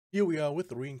Here we are with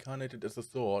the Reincarnated as a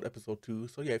Sword, episode 2.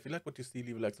 So yeah, if you like what you see,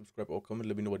 leave a like, subscribe, or comment,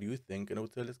 let me know what you think, and I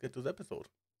would say let's get to the episode.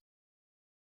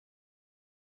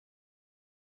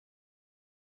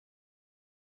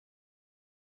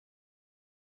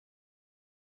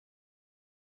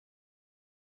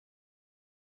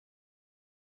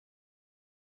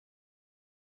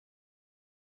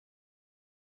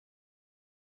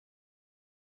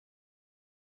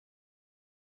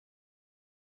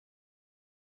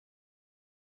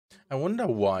 I wonder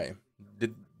why.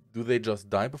 Did do they just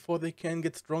die before they can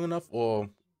get strong enough, or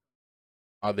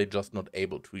are they just not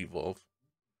able to evolve?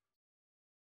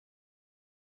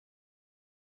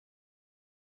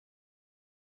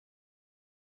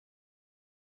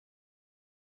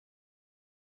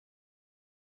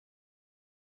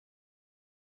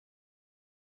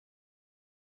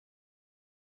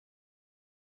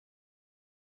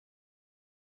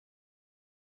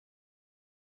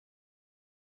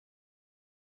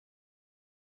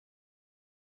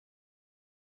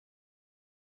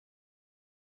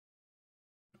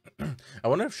 I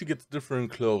wonder if she gets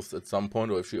different clothes at some point,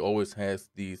 or if she always has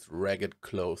these ragged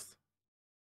clothes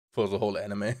for the whole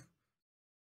anime.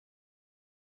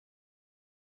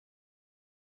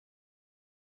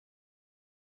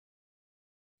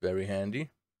 Very handy.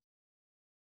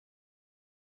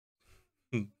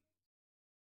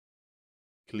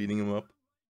 Cleaning him up.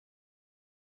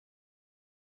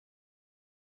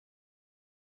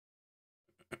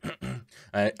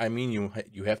 I mean,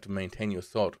 you have to maintain your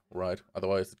sword, right?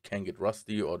 Otherwise, it can get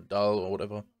rusty or dull or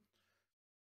whatever.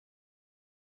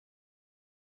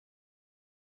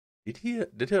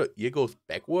 Did her ear goes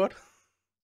backward?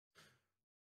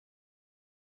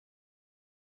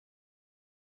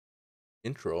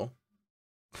 Intro.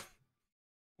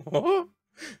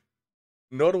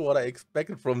 Not what I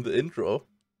expected from the intro.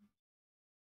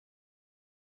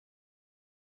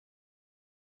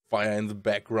 Fire in the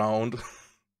background.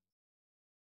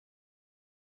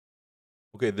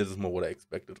 Okay, this is more what I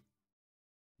expected.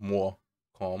 More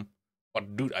calm.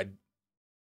 But dude, I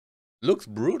looks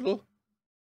brutal.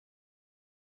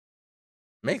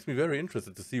 Makes me very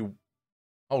interested to see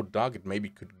how dark it maybe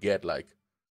could get, like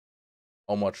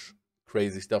how much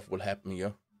crazy stuff will happen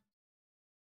here.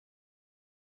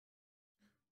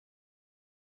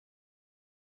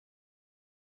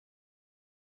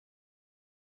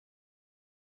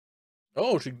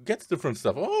 Oh, she gets different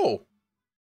stuff. Oh,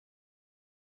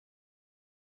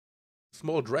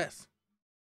 small dress.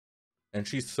 And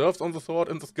she surfs on the sword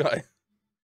in the sky.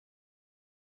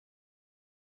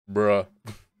 Bruh.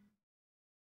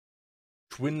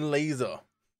 Twin laser.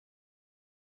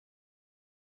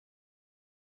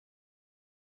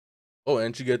 Oh,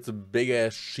 and she gets a big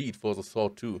ass sheet for the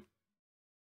sword too.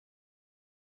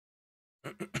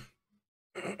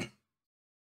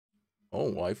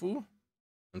 Oh, waifu?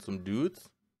 And some dudes?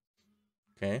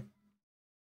 Okay.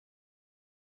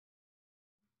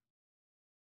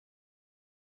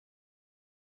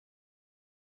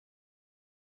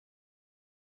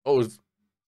 Oh,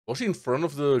 was she in front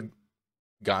of the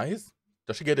guys?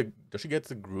 Does she get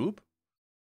the group?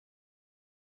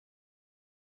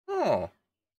 Oh.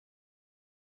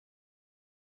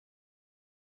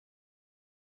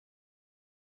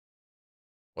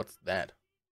 What's that?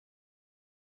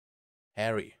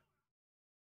 Harry.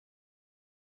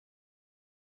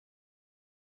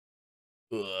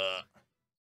 Ugh.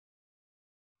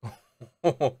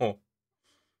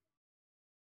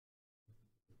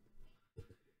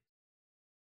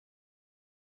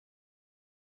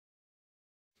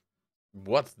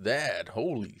 What's that?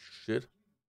 Holy shit.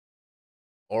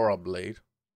 Aura blade.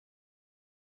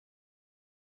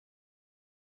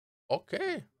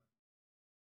 Okay.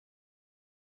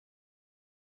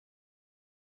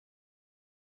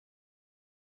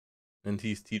 And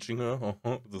he's teaching her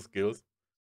the skills.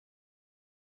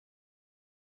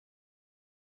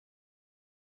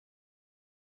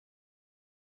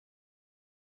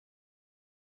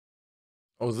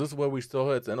 Oh, is this where we saw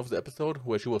her at the end of the episode?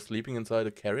 Where she was sleeping inside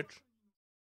a carriage?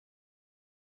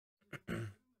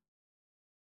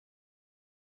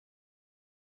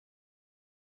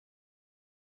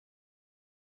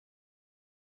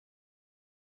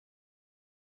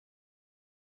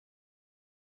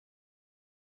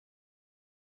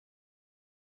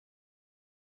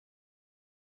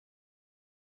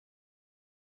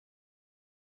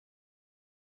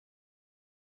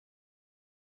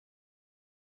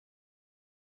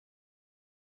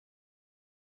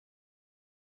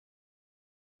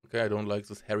 Okay, I don't like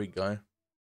this Harry guy.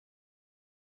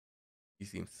 He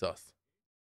seems sus.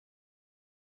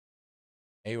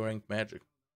 A rank magic.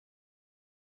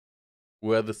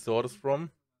 Where the sword is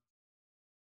from?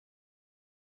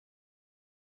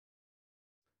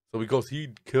 So because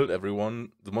he killed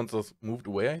everyone, the monsters moved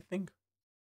away, I think.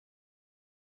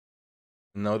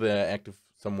 And now they're active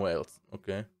somewhere else.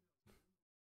 Okay.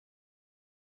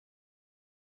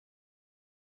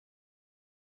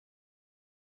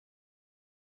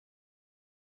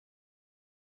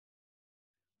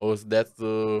 Oh, is that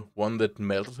the one that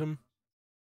melted him?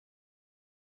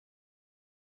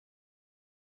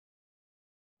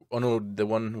 Oh no, the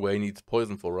one where he needs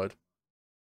poison for, right?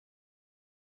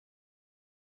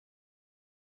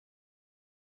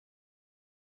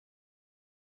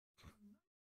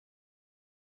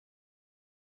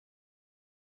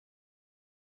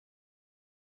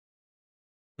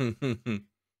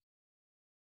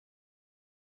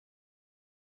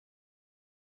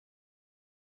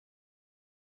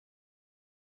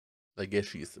 I guess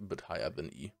she's a bit higher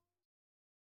than E.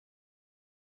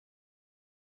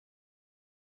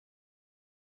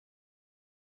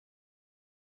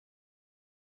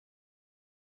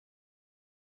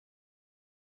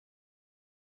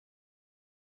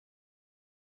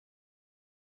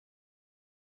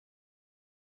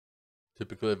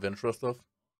 Typical adventurer stuff.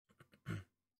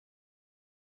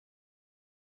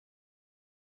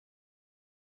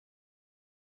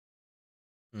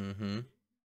 Mm-hmm.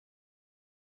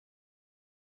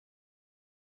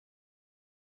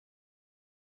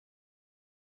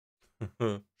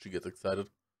 She gets excited.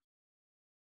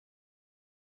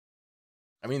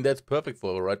 I mean, that's perfect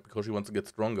for her, right? Because she wants to get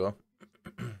stronger.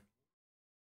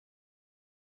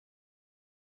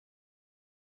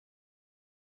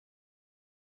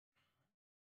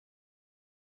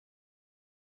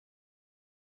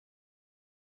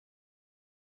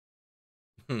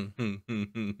 And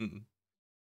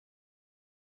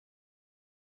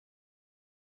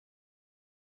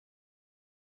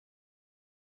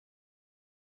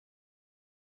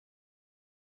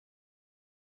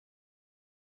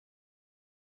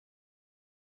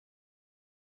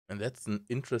that's an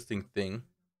interesting thing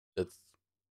that's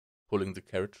pulling the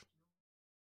carriage.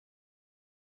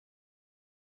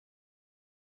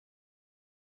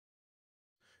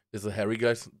 Is the Harry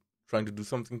guy trying to do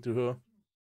something to her?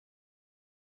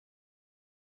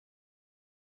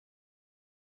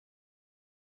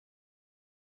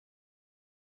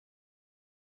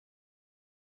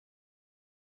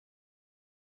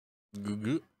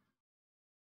 Goo.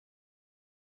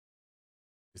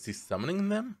 Is he summoning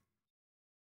them?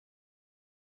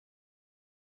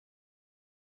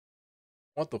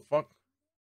 What the fuck?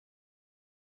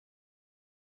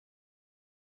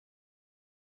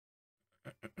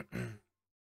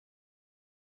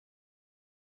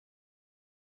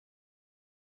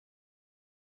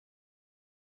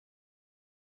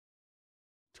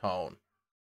 Town.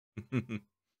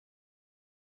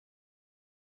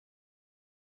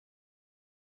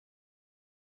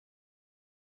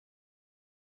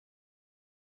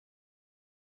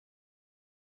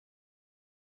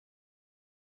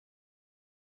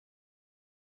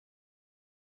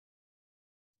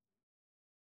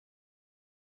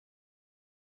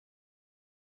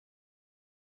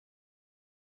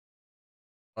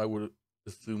 I would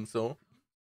assume so.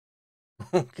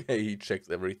 Okay, he checks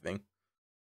everything.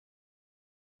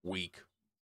 Weak.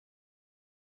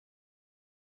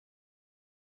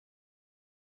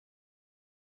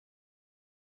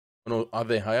 Oh, no, are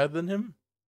they higher than him?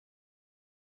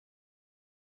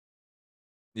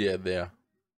 Yeah, they are.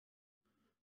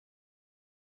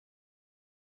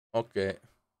 Okay.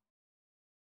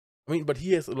 I mean, but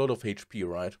he has a lot of HP,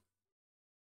 right?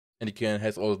 And he can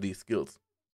has all these skills.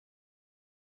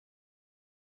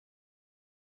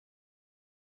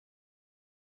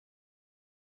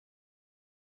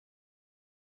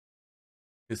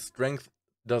 His strength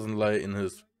doesn't lie in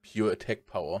his pure attack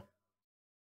power,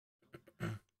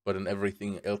 but in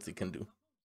everything else he can do.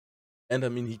 And I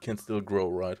mean, he can still grow,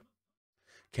 right?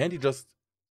 Can't he just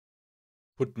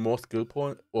put more skill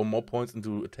point or more points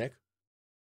into attack?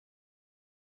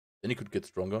 Then he could get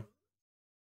stronger.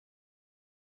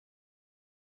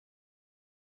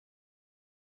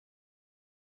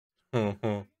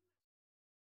 I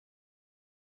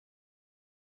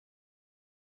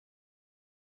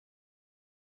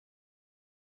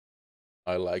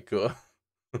like her.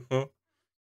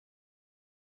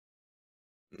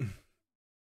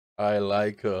 I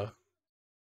like her.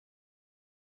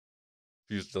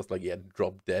 She's just like, yeah,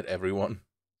 drop dead everyone.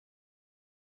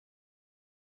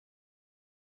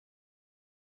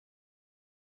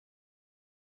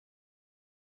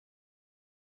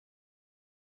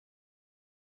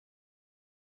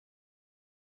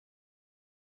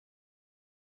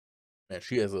 Man,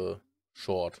 she has a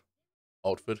short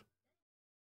outfit.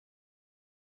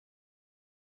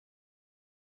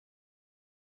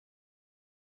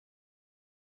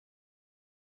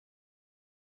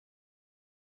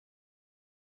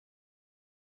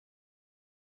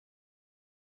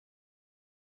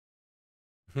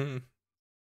 Hmm.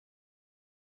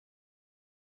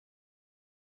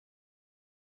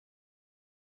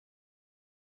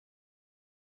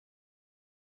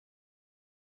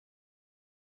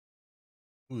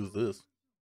 Who is this?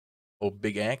 Oh,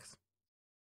 Big Axe?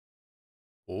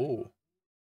 Oh,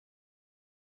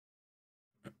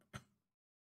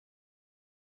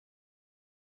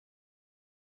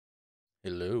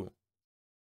 hello.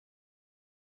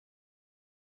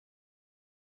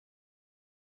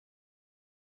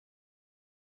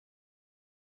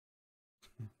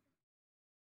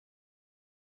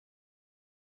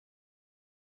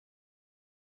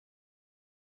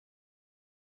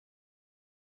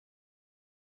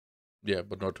 Yeah,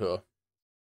 but not her.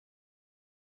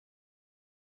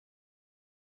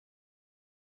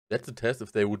 That's a test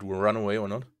if they would run away or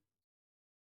not.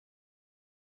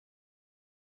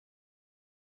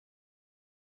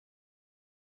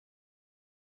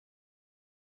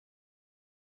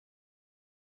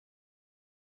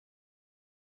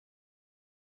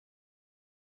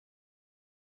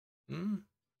 Hmm.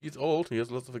 He's old, he has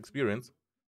lots of experience.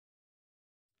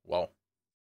 Wow.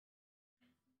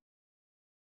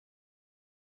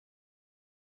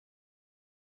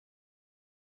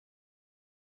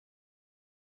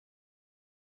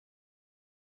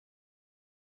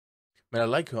 Man, I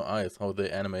like her eyes, how they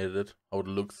animated it, how it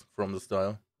looks from the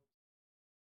style.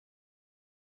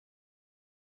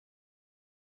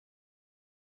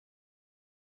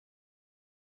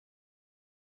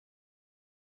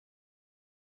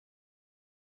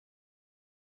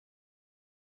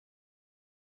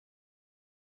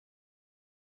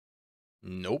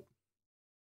 Nope.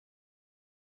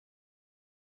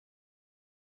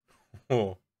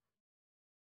 Oh,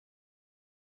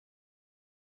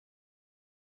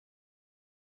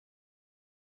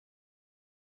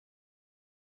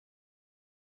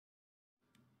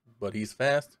 but he's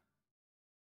fast.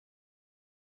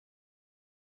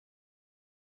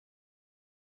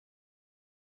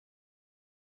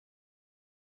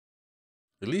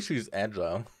 At least she's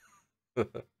agile.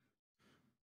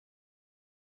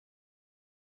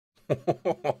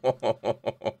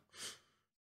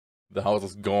 The house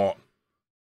is gone.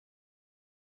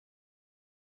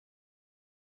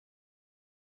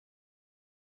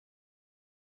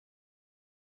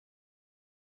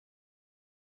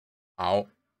 Ow.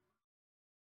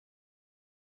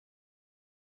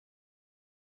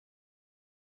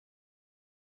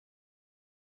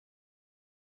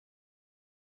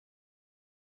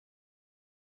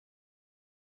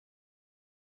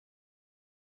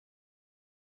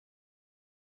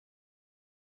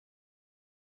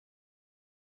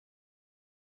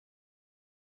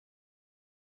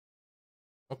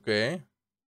 Okay.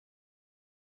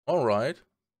 Alright.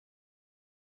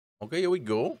 Okay, here we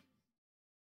go.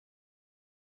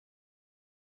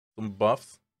 Some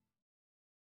buffs.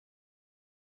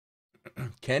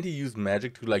 Can't he use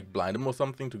magic to like blind him or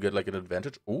something to get like an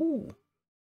advantage? Ooh.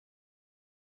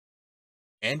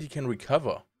 And he can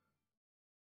recover.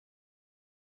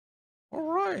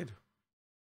 Alright.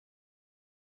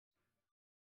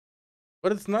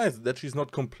 But it's nice that she's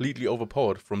not completely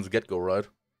overpowered from the get-go, right?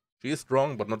 She is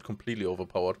strong, but not completely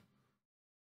overpowered.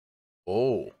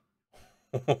 Oh.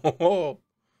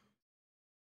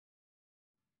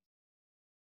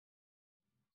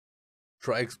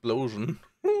 Try explosion.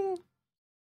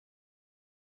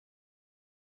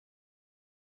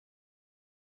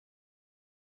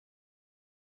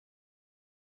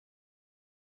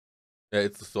 Yeah,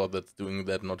 it's the sword that's doing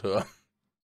that, not her.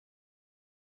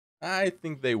 I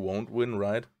think they won't win,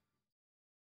 right?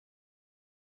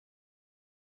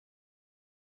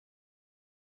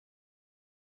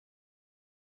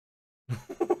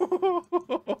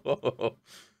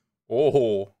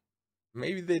 Oh,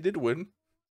 maybe they did win.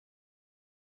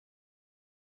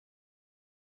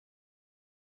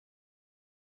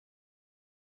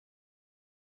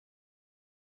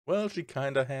 Well, she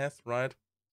kinda has, right?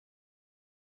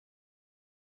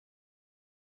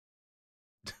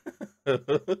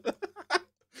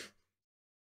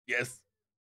 Yes.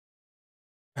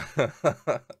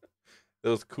 That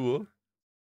was cool.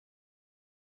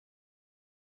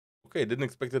 Okay, didn't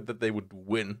expect it that they would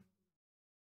win.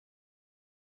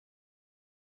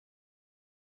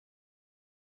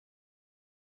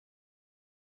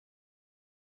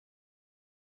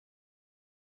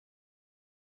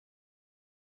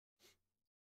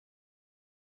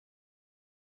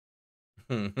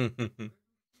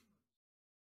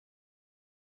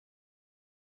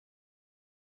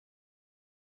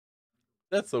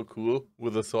 That's so cool,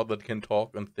 with a sword that can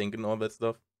talk and think and all that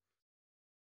stuff.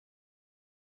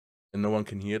 And no one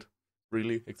can hear it,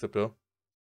 really, except her.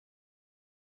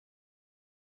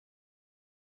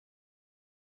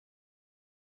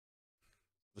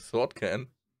 The sword can.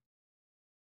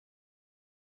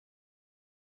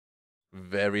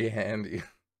 Very handy.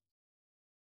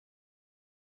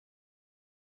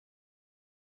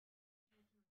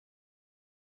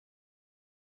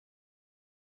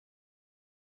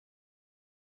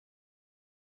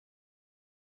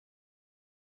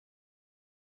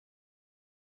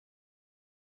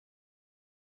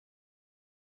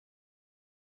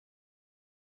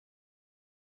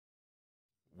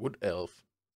 Wood elf.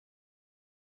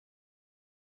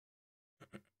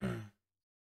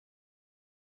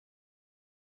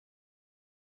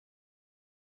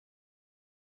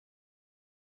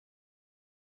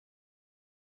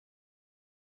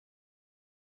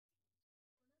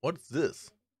 What's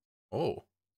this? Oh,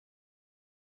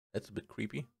 that's a bit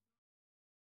creepy.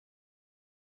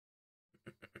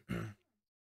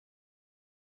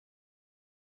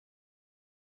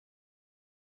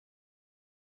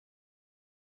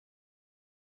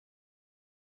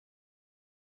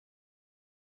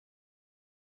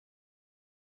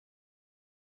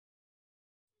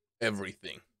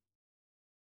 Everything.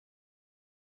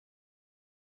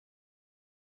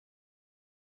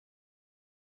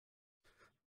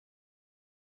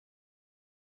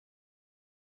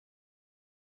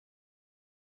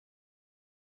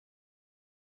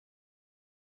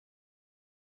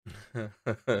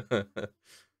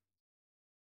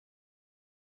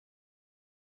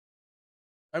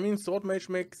 I mean, sword mage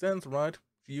makes sense, right?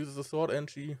 She uses a sword and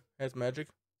she has magic.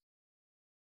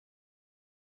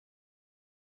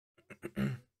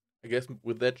 I guess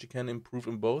with that she can improve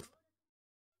in both.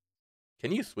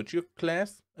 Can you switch your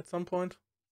class at some point?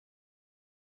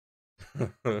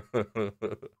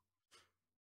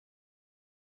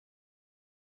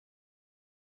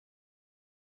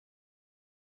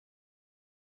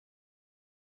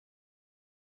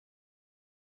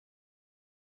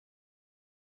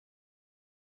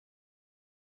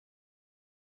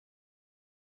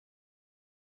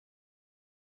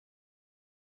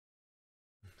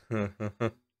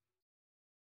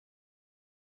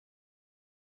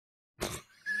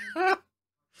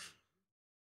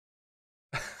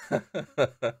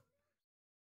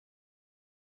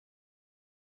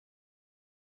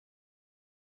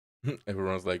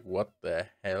 Everyone's like, what the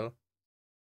hell?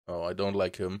 Oh, I don't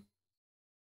like him.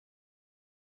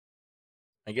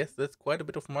 I guess that's quite a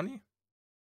bit of money.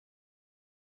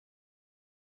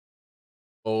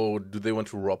 Oh, do they want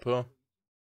to rob her?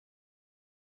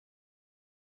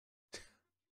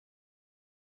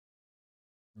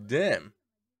 Damn.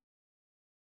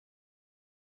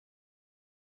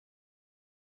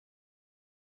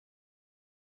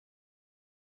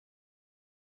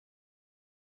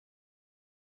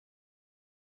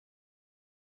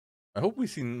 I hope we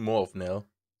see more of Nell.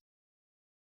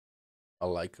 I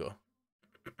like her.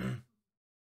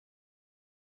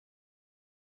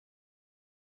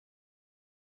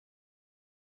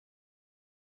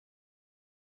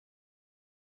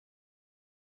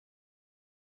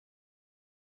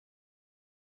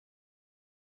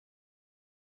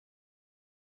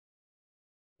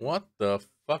 What the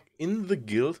fuck? In the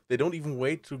guild? They don't even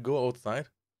wait to go outside?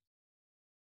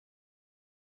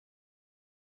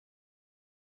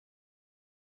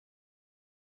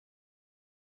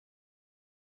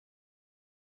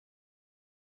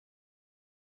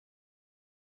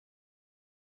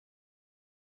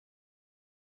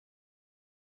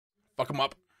 Fuck him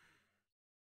up.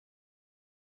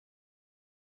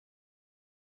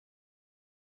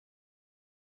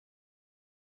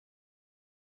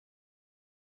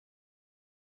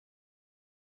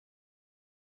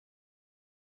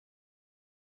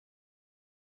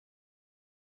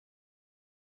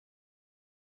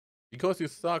 Because you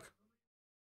suck.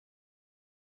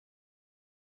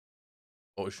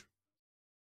 Oh,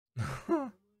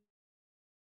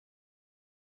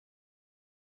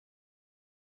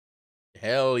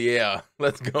 hell yeah.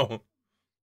 Let's go.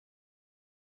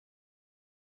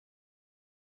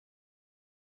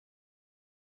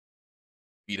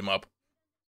 Beat him up.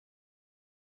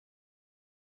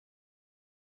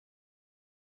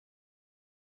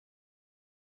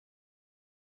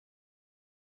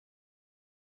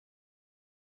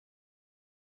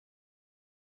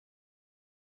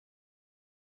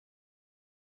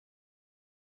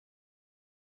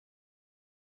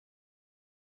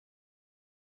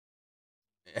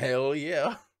 Hell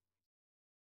yeah.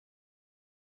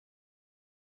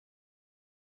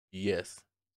 Yes.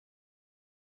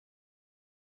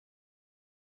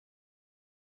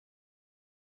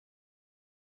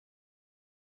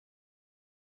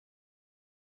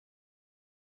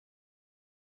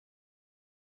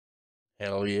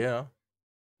 Hell yeah.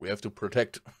 We have to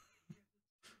protect.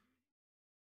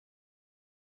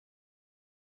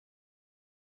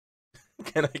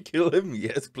 Can I kill him?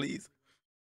 Yes, please.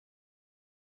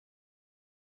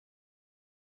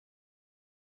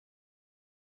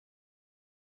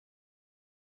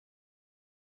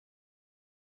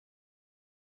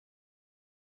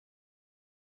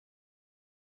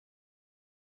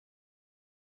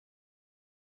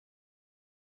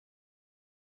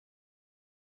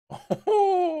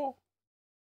 Oh,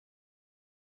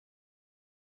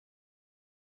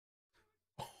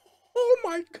 oh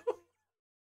my god.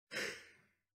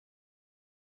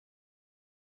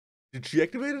 Did she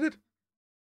activate it?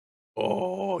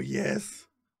 Oh, yes.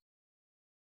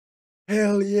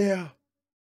 Hell yeah.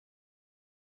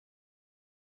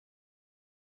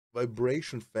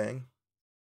 Vibration Fang.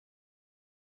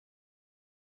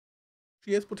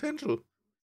 She has potential.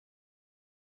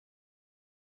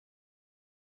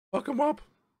 Fuck him up.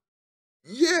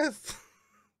 Yes.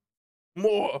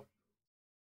 More.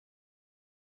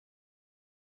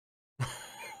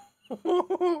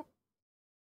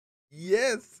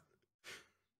 Yes.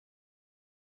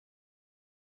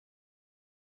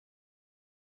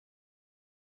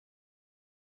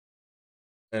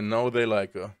 And now they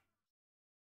like her.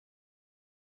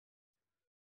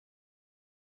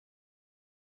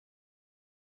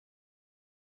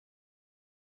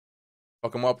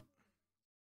 Fuck him up.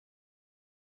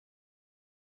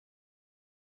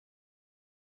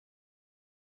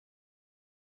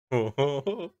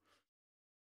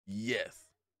 Yes.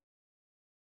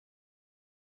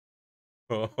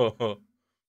 Hell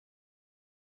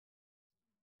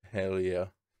yeah.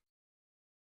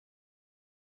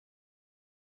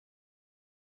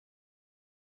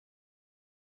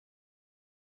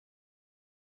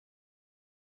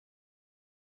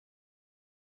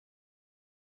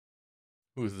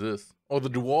 Who's this? Oh, the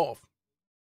dwarf.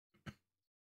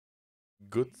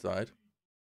 Good side.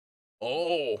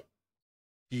 Oh,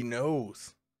 he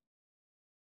knows.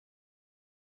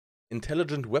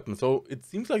 Intelligent weapon. So it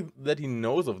seems like that he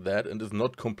knows of that and is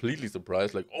not completely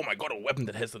surprised. Like, oh my god, a weapon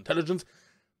that has intelligence.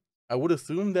 I would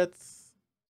assume that's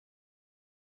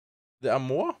there are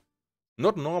more.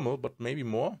 Not normal, but maybe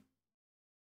more.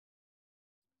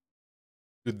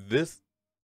 Dude, this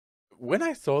when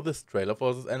I saw this trailer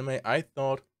for this anime, I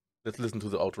thought, let's listen to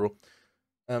the outro.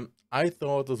 I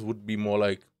thought this would be more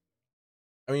like,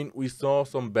 I mean, we saw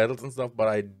some battles and stuff, but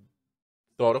I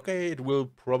thought, okay, it will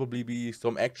probably be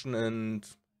some action and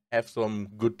have some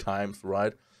good times,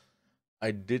 right?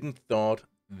 I didn't thought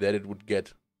that it would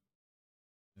get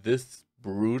this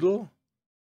brutal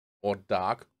or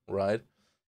dark, right?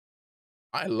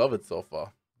 I love it so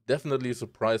far. Definitely a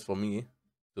surprise for me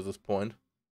to this point.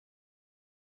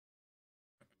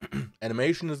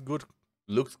 Animation is good,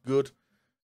 looks good,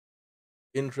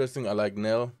 interesting. I like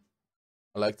Nell.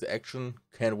 I like the action.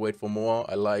 Can't wait for more.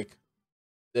 I like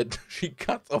that she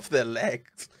cuts off their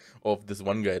legs, of this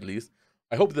one guy at least.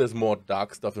 I hope there's more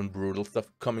dark stuff and brutal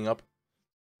stuff coming up.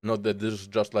 Not that this is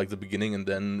just like the beginning and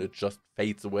then it just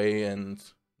fades away and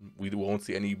we won't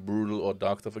see any brutal or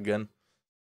dark stuff again.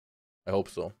 I hope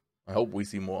so. I hope we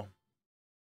see more.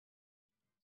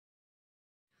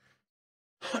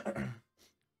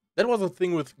 That was a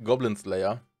thing with Goblin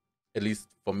Slayer, at least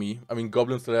for me. I mean,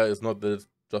 Goblin Slayer is not that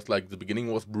just like the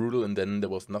beginning was brutal and then there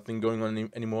was nothing going on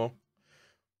anymore.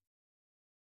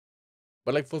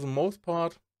 But like for the most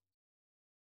part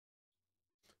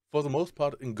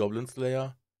in Goblin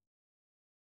Slayer,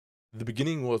 the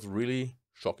beginning was really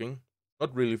shocking.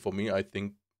 Not really for me, I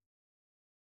think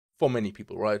for many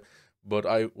people, right? But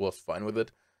I was fine with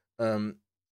it.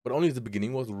 But only the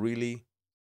beginning was really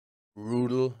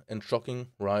brutal and shocking,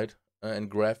 right? And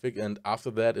graphic. And after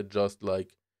that, it just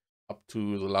like up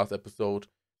to the last episode,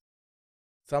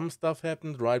 some stuff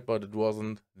happened, right? But it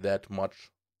wasn't that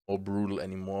much or brutal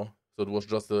anymore. So it was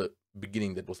just the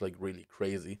beginning that was like really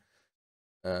crazy.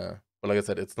 But like I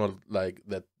said, it's not like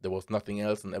that there was nothing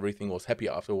else and everything was happy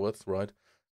afterwards, right?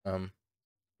 But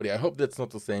yeah, I hope that's not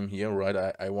the same here,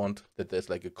 right? I want that there's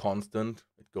like a constant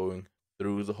going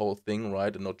through the whole thing,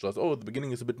 right? And not just, oh, the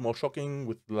beginning is a bit more shocking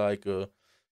with like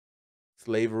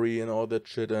slavery and all that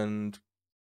shit and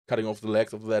cutting off the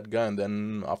legs of that guy, and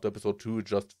then after episode 2 it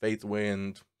just fades away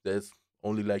and there's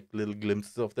only like little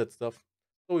glimpses of that stuff.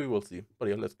 So we will see. But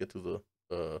yeah, let's get to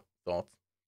the thoughts.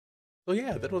 So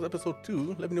yeah, that was episode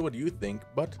 2. Let me know what you think.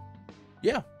 But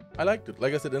yeah, I liked it.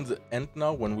 Like I said, in the end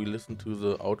now, when we listen to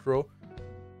the outro,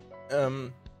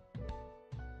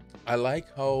 I like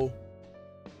how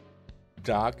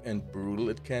dark and brutal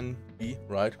it can be,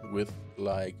 right? With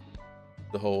like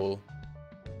the whole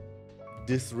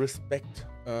disrespect,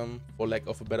 for lack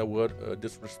of a better word,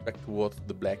 disrespect towards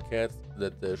the black cats,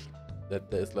 that there's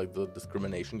like the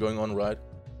discrimination going on, right?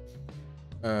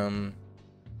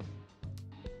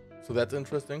 So that's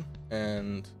interesting.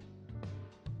 And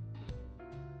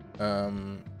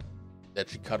that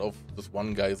she cut off this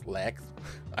one guy's legs.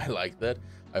 I like that.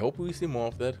 I hope we see more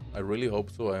of that. I really hope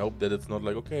so. I hope that it's not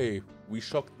like, okay, we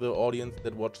shocked the audience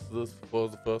that watched this for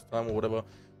the first time or whatever.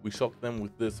 We shocked them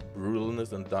with this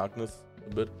brutalness and darkness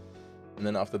a bit. And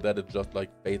then after that, it just like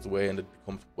fades away and it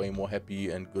becomes way more happy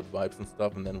and good vibes and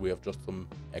stuff. And then we have just some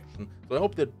action. So I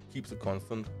hope that keeps it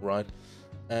constant, right?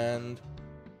 And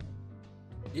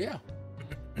yeah,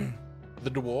 the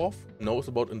dwarf knows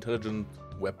about intelligent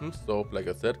weapons. So like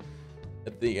I said,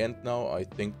 at the end now, I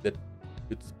think that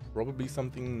it's probably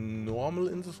something normal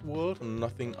in this world and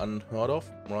nothing unheard of,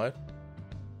 right?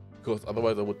 Because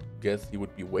otherwise I would guess he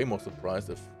would be way more surprised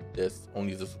if there's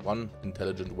only this one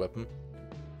intelligent weapon.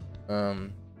 So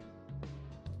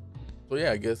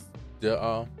yeah, I guess there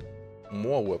are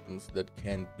more weapons that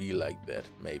can be like that,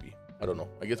 maybe. I don't know.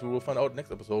 I guess we will find out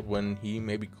next episode when he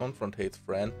maybe confrontates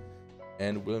Fran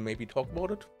and will maybe talk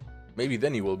about it. Maybe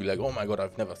then he will be like, oh my god,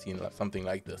 I've never seen something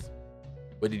like this.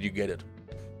 Where did you get it?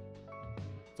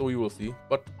 So we will see.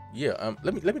 But yeah,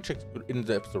 let me check in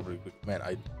the episode real quick. Man,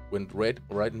 I went right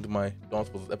into my Dawns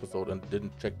for this episode and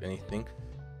didn't check anything.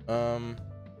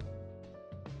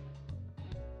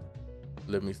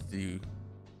 Let me see.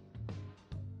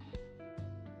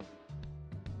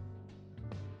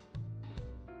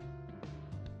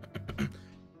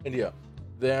 And yeah,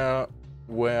 there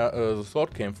where the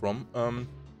sword came from,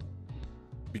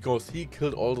 because he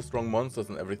killed all the strong monsters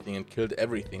and everything and killed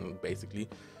everything basically.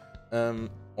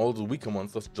 All the weaker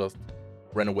monsters just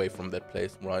ran away from that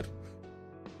place, right?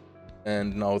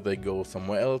 And now they go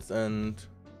somewhere else and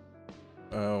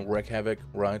wreak havoc,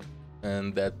 right?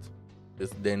 And that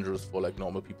is dangerous for like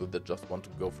normal people that just want to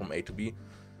go from A to B.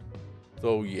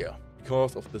 So yeah,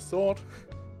 because of the sword,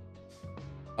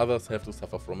 others have to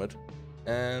suffer from it.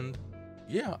 And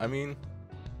yeah, I mean,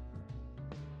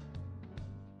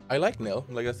 I like Nell,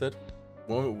 like I said.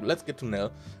 Well, let's get to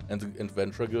Nell and the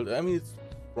Adventurer Guild. I mean, it's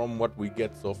from what we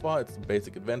get so far, it's a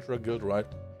basic Adventurer Guild, right?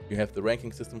 You have the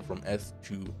ranking system from S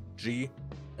to G,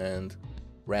 and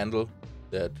Randall,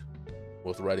 that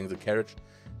was riding the carriage,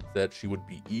 said she would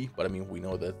be E, but I mean, we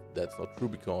know that that's not true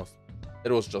because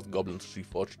it was just goblins she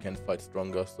fought. She can fight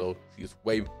stronger, so she's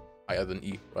way higher than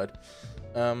E, right?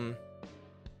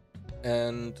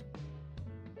 And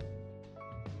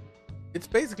it's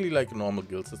basically like a normal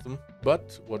guild system,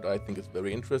 but what I think is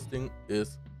very interesting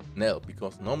is Nell,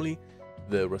 because normally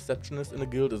the receptionist in a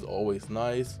guild is always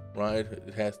nice, right?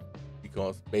 It has,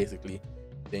 because basically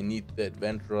they need the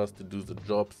adventurers to do the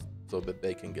jobs so that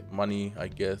they can get money, I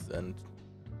guess, and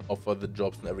offer the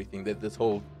jobs and everything, that this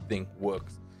whole thing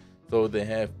works. So they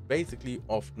have basically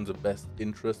often the best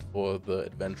interest for the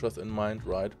adventurers in mind,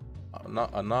 right?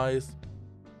 Are nice,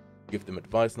 give them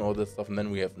advice and all this stuff. And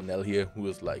then we have Nell here, who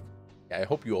is like, yeah, I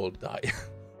hope you all die.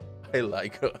 I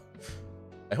like her.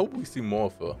 I hope we see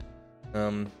more of her.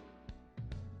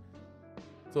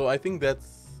 So I think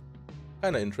that's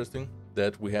kind of interesting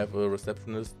that we have a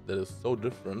receptionist that is so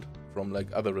different from like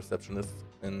other receptionists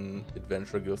in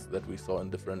adventure guilds that we saw in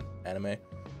different anime.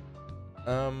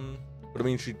 But I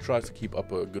mean, she tries to keep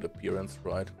up a good appearance,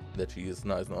 right? That she is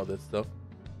nice and all that stuff.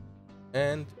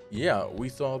 And yeah, we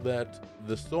saw that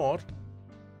the sword,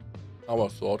 our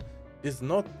sword, is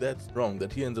not that strong.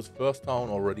 That here in this first town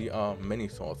already are many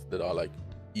swords that are like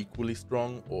equally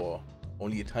strong or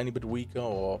only a tiny bit weaker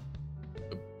or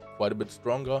quite a bit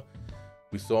stronger.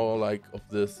 We saw like of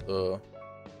this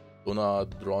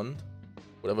Donadrond,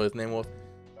 whatever his name was,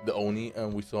 the Oni,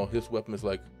 and we saw his weapon is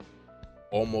like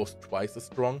almost twice as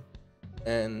strong.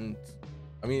 And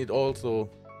I mean, it also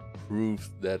proves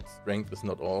that strength is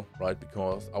not all, right?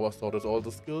 Because our sword has all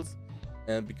the skills,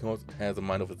 and because it has a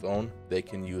mind of its own, they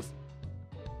can use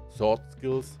sword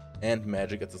skills and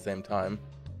magic at the same time.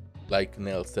 Like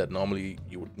Nell said, normally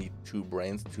you would need 2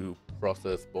 brains to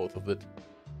process both of it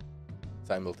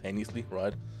simultaneously,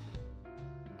 right?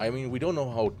 I mean, we don't know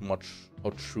how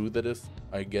true that is.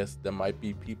 I guess there might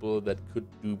be people that could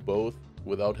do both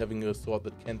without having a sword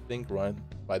that can think, right,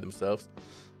 by themselves.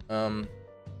 But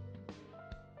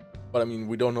I mean,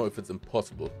 we don't know if it's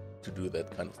impossible to do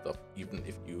that kind of stuff, even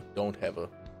if you don't have a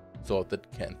sword that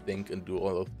can think and do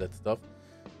all of that stuff.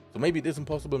 So maybe it is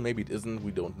impossible, maybe it isn't,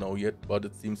 we don't know yet, but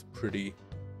it seems pretty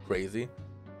crazy.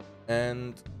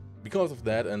 And because of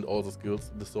that and all the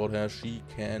skills the sword has, she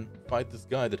can fight this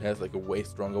guy that has like a way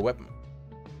stronger weapon.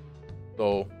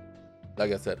 So,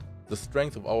 like I said, the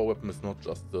strength of our weapon is not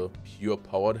just the pure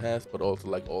power it has, but also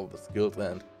like all the skills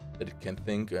and that it can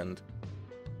think and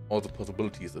all the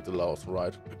possibilities it allows,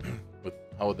 right? With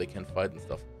how they can fight and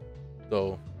stuff.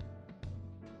 So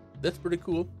that's pretty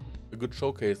cool. a good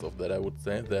showcase of that, I would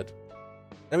say. That,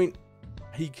 I mean,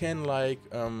 he can like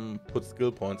put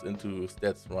skill points into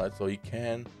stats, right? So he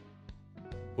can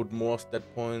put more stat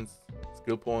points,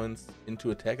 skill points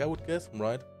into attack, I would guess,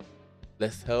 right?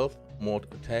 Less health, more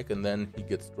attack, and then he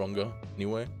gets stronger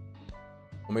anyway.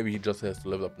 Or maybe he just has to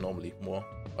level up normally more,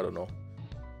 I don't know.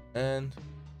 And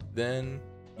then,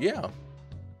 yeah.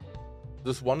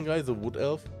 This one guy, the wood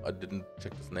elf, I didn't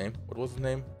check his name. What was his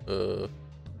name?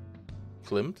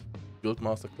 Klimt,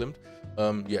 Guildmaster Klimt.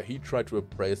 Yeah, he tried to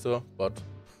appraise her, but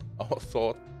our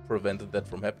sword prevented that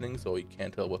from happening, so he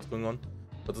can't tell what's going on.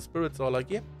 But the spirits are like,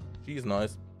 yeah, she's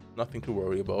nice, nothing to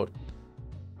worry about.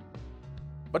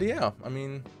 But yeah, I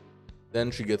mean, then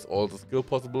she gets all the skill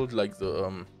possible, like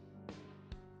the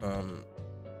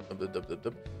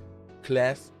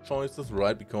class choices,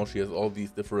 right? Because she has all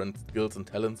these different skills and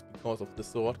talents because of the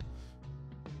sword.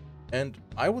 And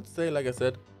I would say, like I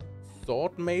said,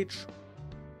 sword mage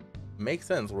makes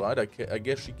sense, right? I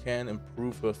guess she can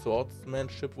improve her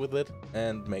swordsmanship with it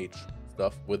and mage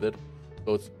stuff with it.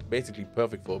 So it's basically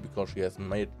perfect for her because she has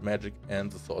magic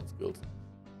and the sword skills.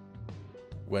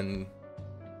 When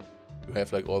you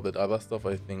have like all that other stuff,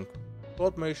 I think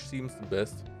sword mage seems the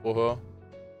best for her.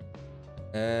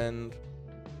 And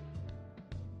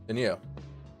yeah,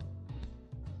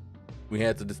 we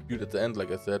had the dispute at the end.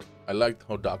 Like I said, I liked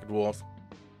how dark it was.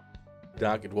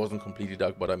 It wasn't completely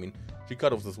dark, but I mean, she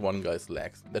cut off this one guy's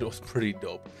legs. That was pretty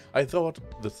dope. I thought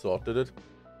the sword did it,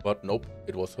 but nope,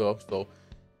 it was her. So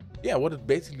yeah, what it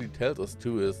basically tells us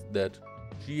too is that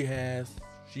she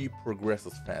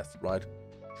progresses fast, right?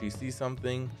 She sees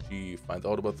something, she finds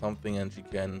out about something, and she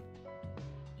can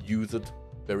use it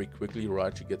very quickly,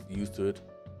 right? She gets used to it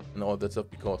and all that stuff,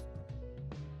 because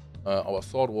our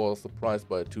sword was surprised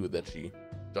by it too, that she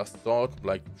just saw it,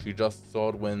 like she just saw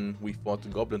it when we fought the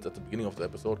goblins at the beginning of the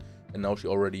episode, and now she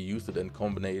already used it and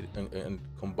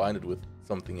combined it with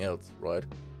something else, right?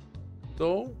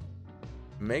 So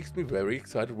makes me very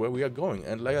excited where we are going.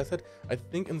 And like I said, I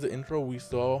think in the intro we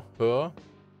saw her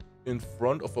in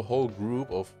front of a whole group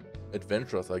of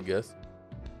adventurers, I guess.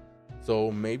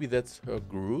 So maybe that's her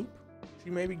group she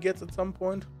maybe gets at some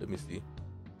point. Let me see.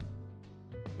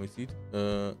 Let me see it.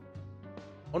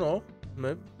 Oh no,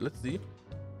 maybe, let's see.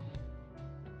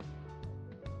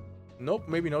 Nope,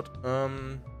 maybe not.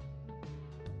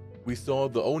 We saw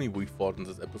the Oni we fought in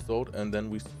this episode, and then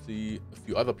we see a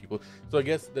few other people. So I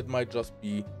guess that might just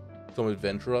be some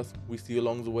adventurers we see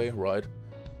along the way, right?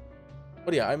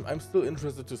 But yeah, I'm still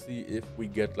interested to see if we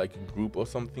get like a group or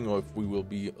something, or if we will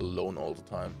be alone all the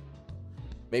time.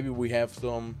 Maybe we have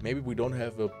some, maybe we don't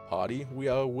have a party we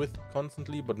are with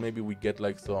constantly, but maybe we get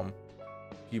like some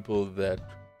people that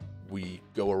we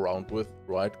go around with,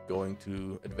 right? Going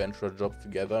to adventure jobs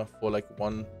together for like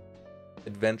one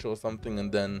adventure or something, and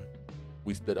then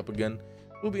we split up again.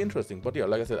 It will be interesting. But yeah,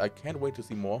 like I said, I can't wait to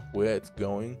see more, where it's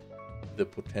going, the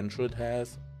potential it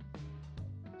has.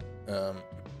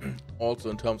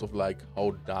 Also in terms of like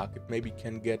how dark it maybe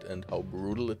can get and how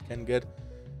brutal it can get.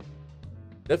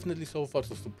 Definitely so far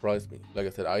to surprise me. Like I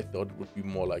said, I thought it would be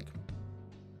more like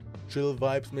chill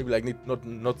vibes, maybe like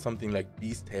not something like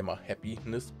Beast Tamer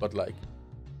happiness, but like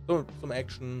some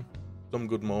action, some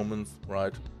good moments,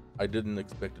 right? I didn't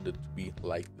expect it to be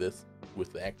like this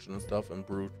with the action and stuff and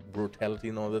brutality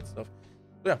and all that stuff.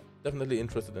 So yeah, definitely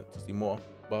interested to see more.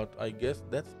 But I guess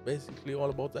that's basically all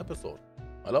about the episode.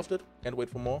 I loved it, can't wait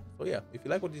for more. So yeah, if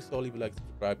you like what you saw, leave a like,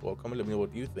 subscribe, or comment, let me know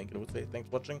what you think, and I would say thanks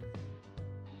for watching.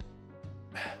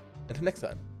 Until next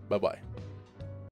time, bye bye.